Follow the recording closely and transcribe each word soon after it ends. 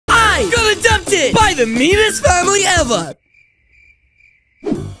adopted by the meanest family ever.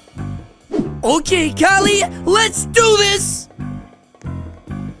 Okay, Callie, let's do this.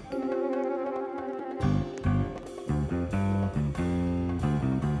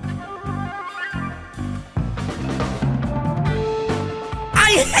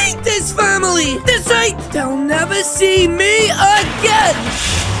 I hate this family! That's right! They'll never see me again!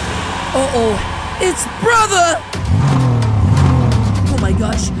 Uh-oh, it's brother! Oh my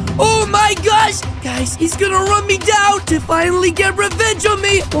gosh! Oh my gosh! Guys, he's gonna run me down to finally get revenge on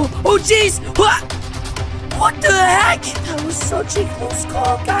me! Oh jeez! What the heck? That was such a close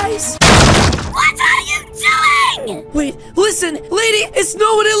call, guys! What are you doing? Wait, listen, lady, it's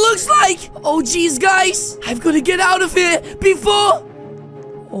not what it looks like! Oh jeez, guys! I've got to get out of here before...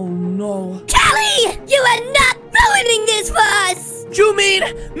 Oh no. Callie! You are not ruining this for us! You mean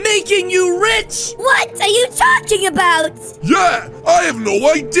making you rich? What are you talking about? Yeah, I have no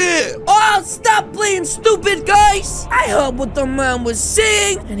idea. Oh, stop playing stupid, guys! I heard what the man was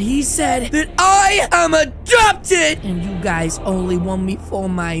saying, and he said that I am adopted, and you guys only want me for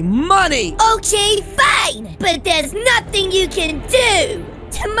my money. Okay, fine, but there's nothing you can do.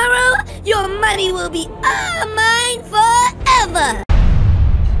 Tomorrow, your money will be all mine forever.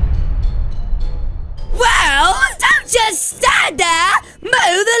 Well, don't just stand there!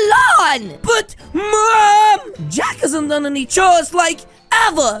 Mow the lawn! But, Mom! Jack hasn't done any chores like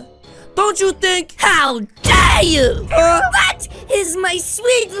ever! Don't you think? How dare you! That is my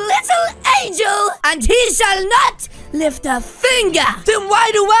sweet little angel, and he shall not lift a finger! Then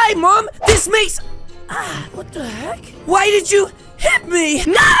why do I, Mom? This makes... what the heck? Why did you hit me?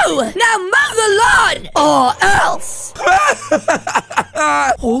 No! Now mow the lawn! Or else!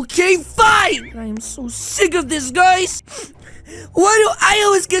 Okay, fine! I am so sick of this, guys! Why do I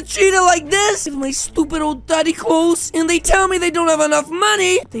always get treated like this? With my stupid old daddy clothes, and they tell me they don't have enough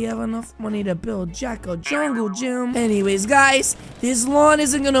money. They have enough money to build Jack a jungle gym. Anyways, guys, this lawn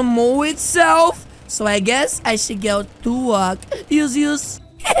isn't gonna mow itself, so I guess I should get to work. Use.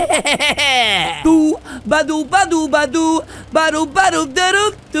 Do badu badu badu badu badu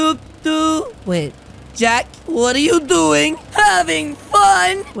badu do do. Wait, Jack, what are you doing? Having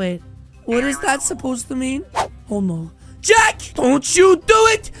fun! Wait, what is that supposed to mean? Oh no. Jack! Don't you do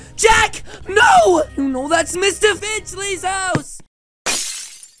it! Jack! No! You know that's Mr. Finchley's house!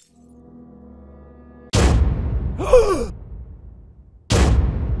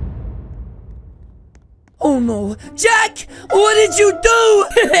 Oh no. Jack! What did you do?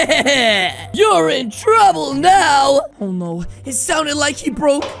 You're in trouble now! Oh no. It sounded like he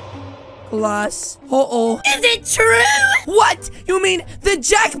broke glass. Uh-oh. Is it true? What? You mean that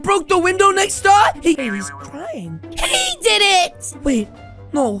Jack broke the window next door? He's crying. He did it! Wait,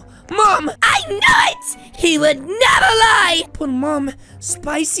 no. Mom! I knew it! He would never lie! But Mom,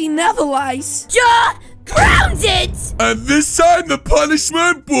 Spicy never lies. You're grounded! And this time the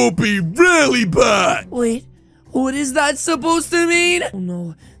punishment will be really bad. Wait, what is that supposed to mean? Oh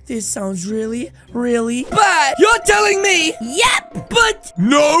no, this sounds really, really bad. You're telling me? Yep! But...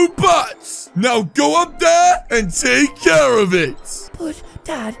 No buts! Now go up there and take care of it. But,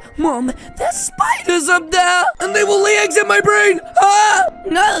 Dad, Mom, there's spiders up there, and they will lay eggs in my brain. Ah!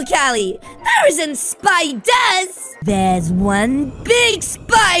 No, Callie, there isn't spiders. There's one big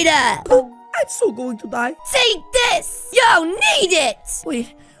spider. I'm so going to die. Take this. You'll need it.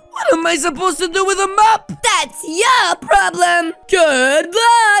 Wait, what am I supposed to do with a mop? That's your problem. Good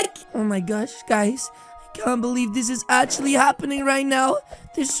luck. Oh my gosh, guys, I can't believe this is actually happening right now.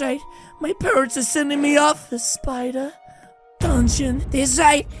 That's right, my parents are sending me off the spider dungeon. That's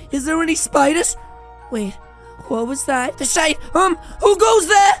right, is there any spiders? Wait, what was that? That's right, who goes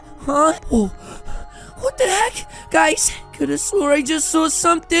there? Huh? Oh, what the heck? Guys, could have swore I just saw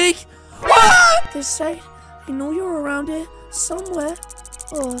something. Ah! That's right, I know you're around here somewhere.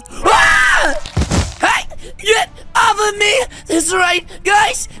 Ah! Hey! Get off of me! That's right,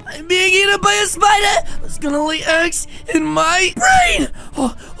 guys! I'm being eaten by a spider! It's gonna lay eggs in my brain!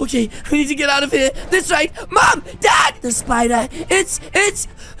 Oh, okay, I need to get out of here. That's right, Mom! Dad! The spider! It's...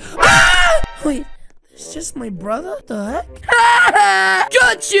 Ah! Wait, it's just my brother? The heck?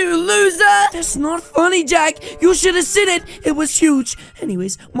 Got you, loser! That's not funny, Jack! You should have seen it! It was huge!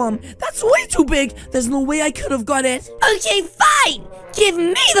 Anyways, Mom, that's way too big! There's no way I could have got it! Okay, fine! Give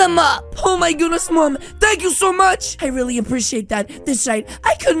me the mop! Oh my goodness, Mom! Thank you so much! I really appreciate that. That's right,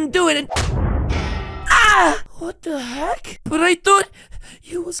 I couldn't do it and... Ah! What the heck? But I thought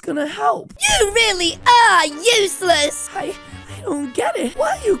you was gonna help. You really are useless! I I don't get it.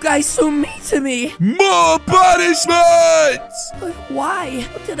 Why are you guys so mean to me? More punishment! But why?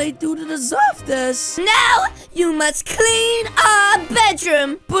 What did I do to deserve this? Now, you must clean our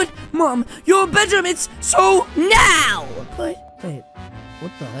bedroom. But, Mom, your bedroom, it's so... Now! But, wait,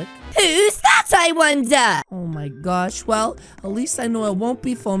 what the heck? Who's that, I wonder? Oh my gosh, well, at least I know it won't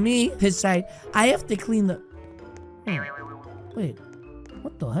be for me. That's right, I have to clean the... Wait,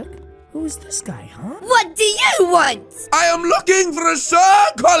 what the heck? Who is this guy, huh? What do you want? I am looking for a Sir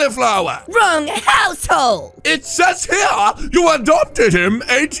Cauliflower. Wrong household. It says here you adopted him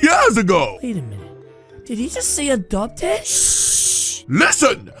 8 years ago. Wait a minute. Did he just say adopted? Shh.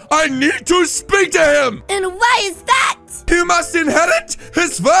 Listen, I need to speak to him. And why is that? He must inherit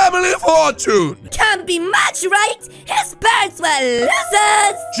his family fortune. Can't be much, right? His parents were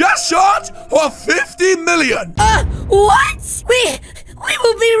losers. Just short of 50 million. What? We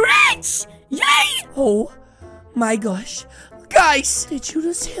will be rich. Yay! Oh my gosh. Guys, did you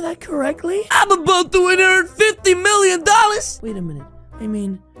just hear that correctly? I'm about to inherit $50 million. Wait a minute. I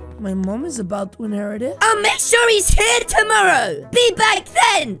mean, my mom is about to inherit it. I'll make sure he's here tomorrow. Be back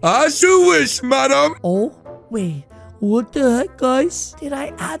then. As you wish, madam. Oh, wait. What the heck, guys? Did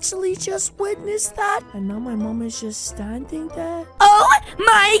I actually just witness that? And now my mom is just standing there. Oh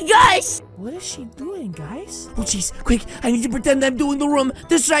my gosh! What is she doing, guys? Oh, jeez. Quick, I need to pretend I'm doing the room.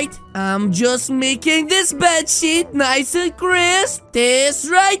 That's right. I'm just making this bed sheet nice and crisp. That's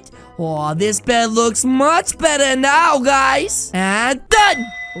right. Oh, this bed looks much better now, guys. And done.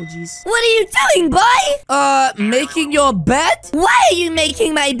 Oh, jeez. What are you doing, boy? Making your bed? Why are you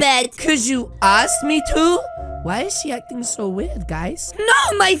making my bed? 'Cause you asked me to? Why is she acting so weird, guys?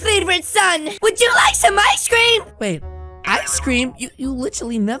 No, my favorite son. Would you like some ice cream? Wait, ice cream? You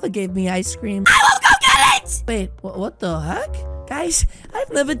literally never gave me ice cream. I will go get it! Wait, what the heck? Guys,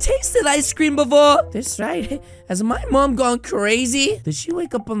 I've never tasted ice cream before. That's right. Has my mom gone crazy? Did she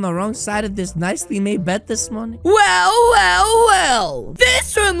wake up on the wrong side of this nicely made bed this morning? Well.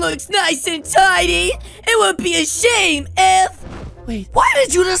 This room looks nice and tidy. It would be a shame if... Wait, why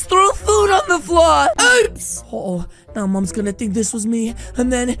did you just throw food on the floor? Oops! Uh-oh, now mom's gonna think this was me.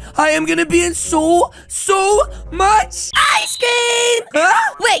 And then I am gonna be in so much Ice cream!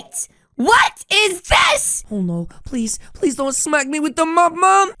 Huh? Wait, what is this? Oh no, please don't smack me with the mop,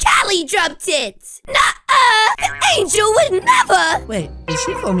 Mom. Callie dropped it. Nuh-uh! An angel would never! Wait, is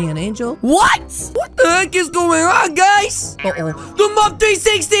she for me an angel? What? What the heck is going on, guys? Uh-oh, the mop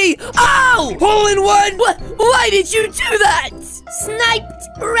 360! Ow! Hole in one! Why did you do that? Sniped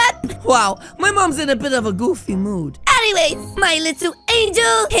rep. Wow, my mom's in a bit of a goofy mood. Anyways, my little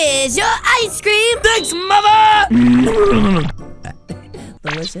angel, here's your ice cream. Thanks, mother!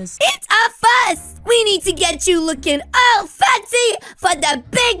 Delicious. It's a fuss. We need to get you looking all fancy for the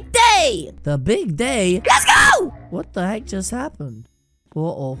big day. The big day? Let's go! What the heck just happened?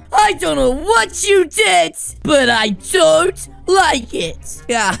 Uh-oh. I don't know what you did, but I don't like it.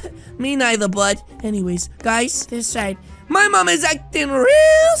 Yeah, me neither, bud. Anyways, guys, this right. My mom is acting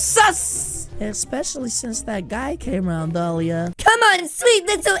real sus. Especially since that guy came around earlier. Come on, sweet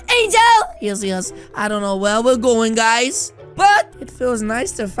little angel. Yes. I don't know where we're going, guys. But it feels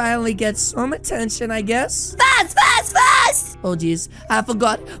nice to finally get some attention, I guess. Fast! Oh, jeez. I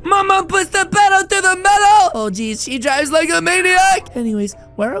forgot. My mom puts the pedal to the metal. Oh, jeez. She drives like a maniac. Anyways,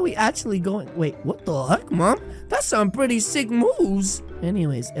 where are we actually going? Wait, what the heck, Mom? That's some pretty sick moves.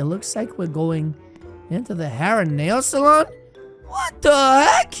 Anyways, it looks like we're going into the hair and nail salon? What the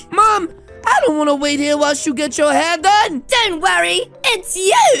heck? Mom, I don't want to wait here while you get your hair done. Don't worry, it's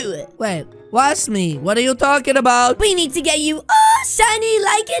you. Wait, what's me? What are you talking about? We need to get you all shiny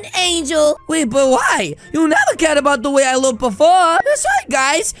like an angel. Wait, but why? You never cared about the way I looked before. That's right,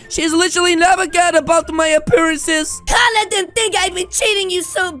 guys. She's literally never cared about my appearances. Can't let them think I've been treating you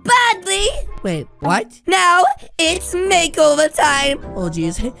so badly. Wait, what? Now, it's makeover time. Oh,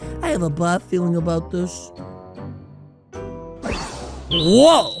 jeez. I have a bad feeling about this.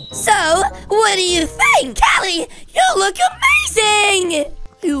 Whoa! So, what do you think, Callie? You look amazing!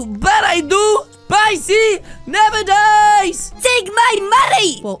 You bet I do! Spicy never dies! Take my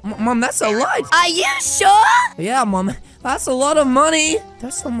money! Well, Mom, that's a lot. Are you sure? Yeah, Mom. That's a lot of money.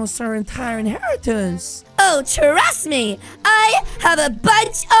 That's almost our entire inheritance. Oh, trust me. I have a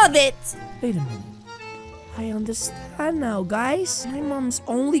bunch of it. Wait a minute. I understand now, guys. My mom's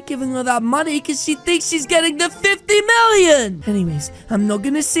only giving her that money because she thinks she's getting the 50 million. Anyways, I'm not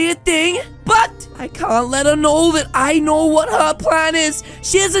gonna say a thing, but I can't let her know that I know what her plan is.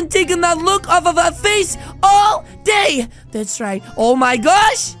 She hasn't taken that look off of her face all day. That's right. Oh my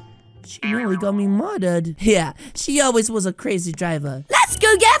gosh. She nearly got me murdered. Yeah, she always was a crazy driver. Let's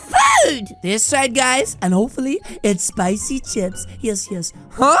go get food! This right, guys, and hopefully it's spicy chips. Yes, yes.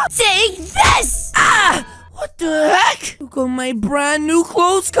 Huh? Take this! Ah! What the heck? Look at my brand new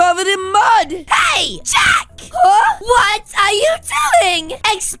clothes covered in mud. Hey, Jack! Huh? What are you doing?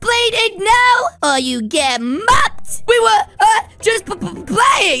 Explain it now, or you get mopped. We were, just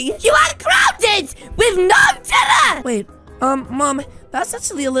playing. You are grounded with no dinner. Wait, Mom, that's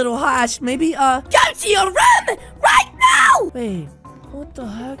actually a little harsh. Maybe, Go to your room right now! Wait, what the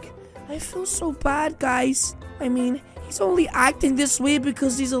heck? I feel so bad, guys. I mean, he's only acting this way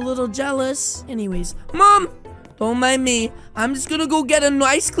because he's a little jealous. Anyways, Mom, don't mind me. I'm just gonna go get a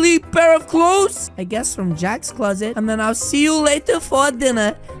nice clean pair of clothes, I guess from Jack's closet, and then I'll see you later for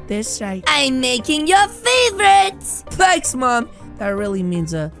dinner. That's right. I'm making your favorites. Thanks, Mom. That really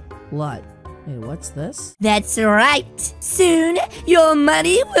means a lot. Hey, what's this? That's right. Soon, your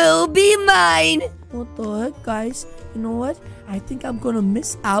money will be mine. What the heck, guys? You know what? I think I'm gonna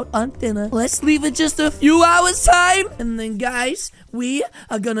miss out on dinner. Let's leave it just a few hours time. And then, guys, we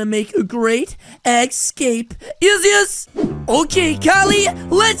are gonna make a great escape. Yes, yes. Okay, Callie,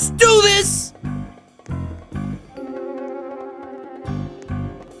 let's do this.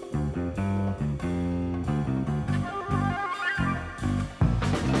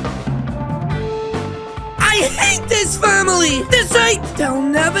 I hate this family. This right. They'll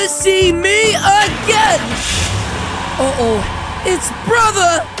never see me again. Uh-oh. It's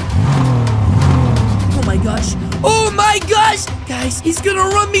brother! Oh my gosh. Oh my gosh! Guys, he's gonna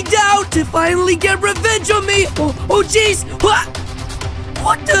run me down to finally get revenge on me! Oh jeez!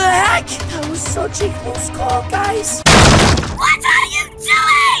 What the heck? That was such a close call, guys. What are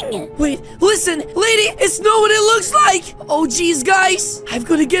you doing? Wait, listen, lady, it's not what it looks like! Oh jeez, guys! I've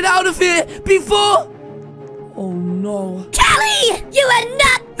gotta get out of here before... Oh no. Callie! You are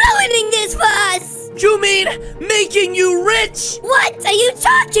not ruining this for us! You mean making you rich? What are you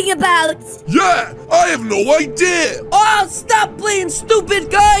talking about? Yeah, I have no idea. Oh, stop playing stupid,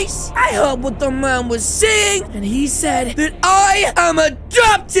 guys! I heard what the man was saying, and he said that I am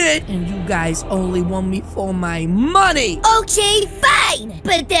adopted, and you guys only want me for my money. Okay, fine,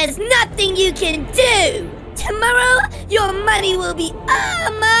 but there's nothing you can do. Tomorrow, your money will be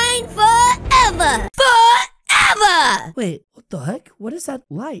all mine forever. Forever! Wait, what the heck? What is that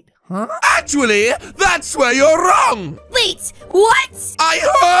light? Huh? Actually, that's where you're wrong. Wait, what? I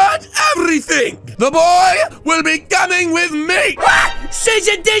heard everything. The boy will be coming with me.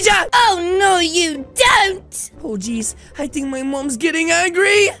 Deja! Oh, no, you don't. Oh, jeez. I think my mom's getting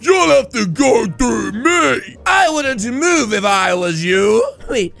angry. You'll have to go through me. I wouldn't move if I was you.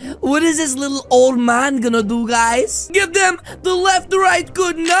 Wait, what is this little old man gonna do, guys? Give them the left-right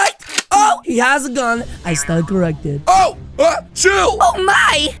good night? Oh, he has a gun. I stand corrected. Oh, chill. Oh,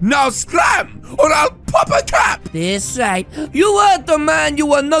 my. Now scram, or I'll pop a cap. That's right. You heard the man,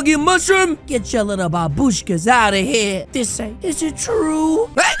 you a nugget mushroom. Get your little babushkas out of here. This right. Is it true?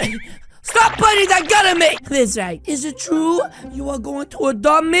 Stop pointing that gun at me! That's right. Is it true you are going to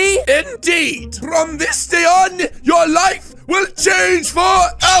adopt me? Indeed. From this day on, your life will change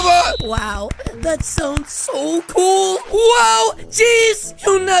forever. Wow, that sounds so cool. Wow, jeez.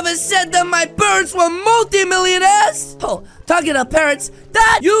 You never said that my parents were multi-millionaires. Oh, talking of parents,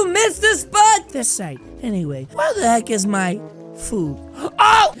 Dad, you missed the spot. That's right. Anyway, where the heck is my food?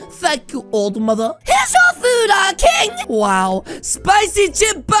 Oh, thank you, old mother. Here's your food, our king. Wow, spicy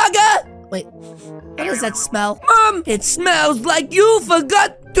chip burger. Wait, what does that smell? Mom, it smells like you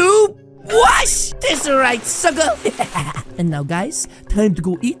forgot to wash. That's right, sucker. And now, guys, time to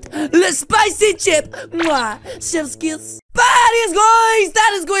go eat the spicy chip. Mwah, chef's kiss. But yes, guys,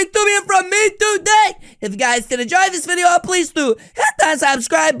 that is going to be it from me today. If you guys did enjoy this video, please do hit that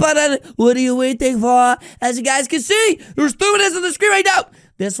subscribe button. What are you waiting for? As you guys can see, there's 2 minutes on the screen right now.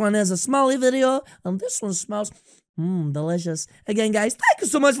 This one is a smelly video, and this one smells delicious. Again, guys, thank you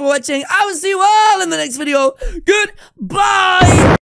so much for watching. I will see you all in the next video. Goodbye.